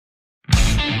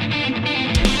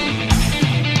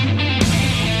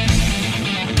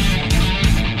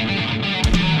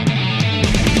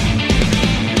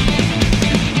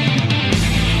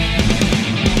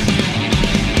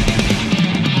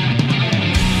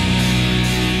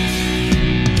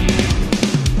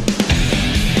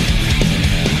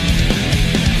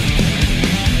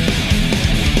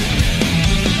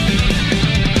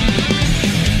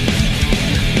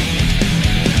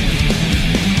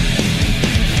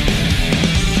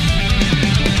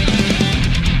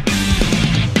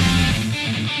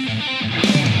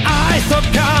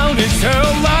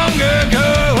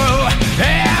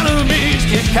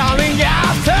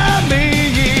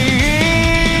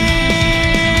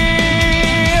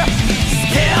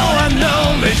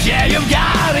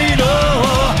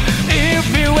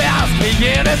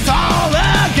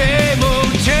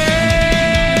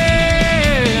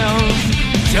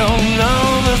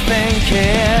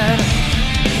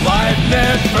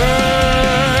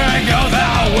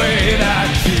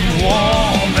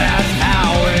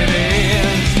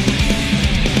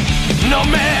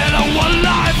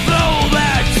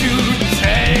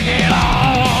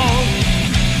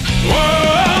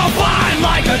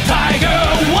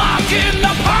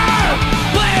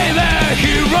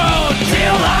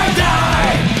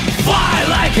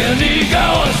like an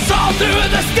eagle, soar through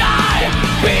the sky.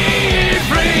 Be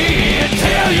free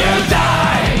till you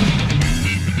die.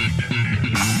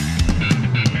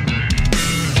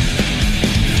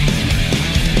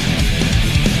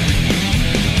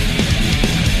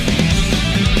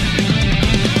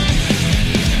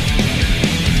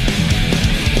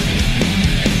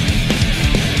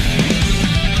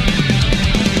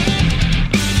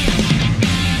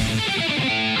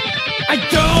 I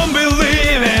don't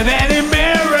believe in any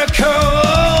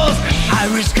miracles. I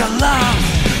risk a lot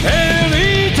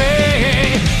any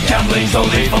day. Gambling's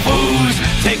only for fools.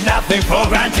 Take nothing for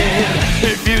granted.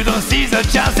 If you don't seize the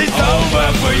chance, it's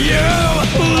over for you.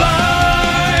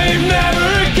 Life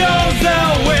never goes the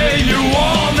way you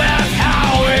want. That's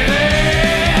how it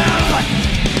is.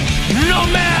 No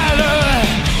matter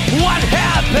what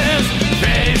happens,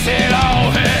 face it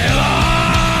all head on.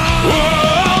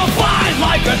 Whoa, fight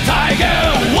like a tiger,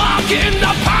 walk in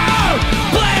the power,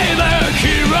 play the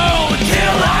hero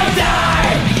till I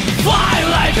die. Fly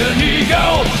like an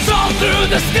eagle, soar through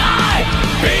the sky.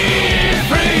 Be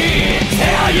free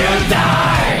till you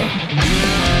die.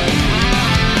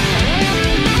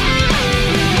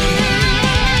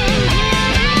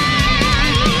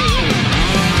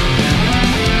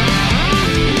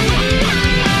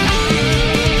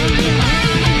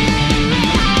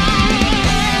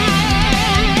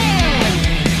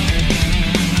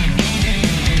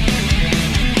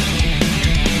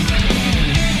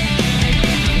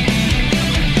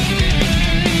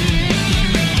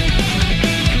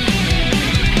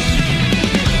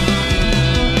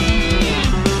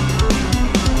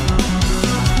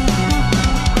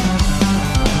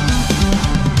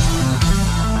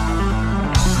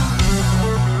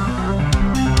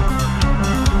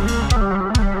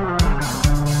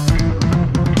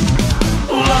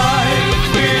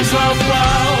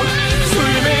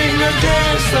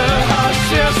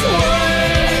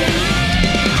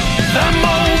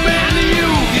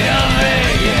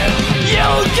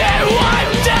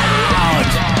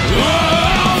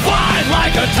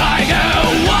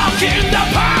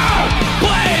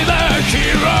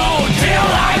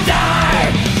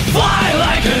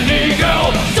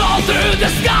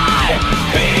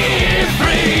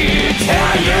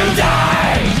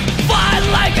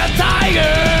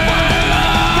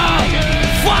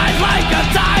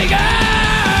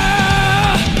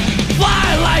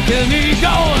 An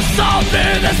eagle, soar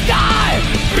through the sky.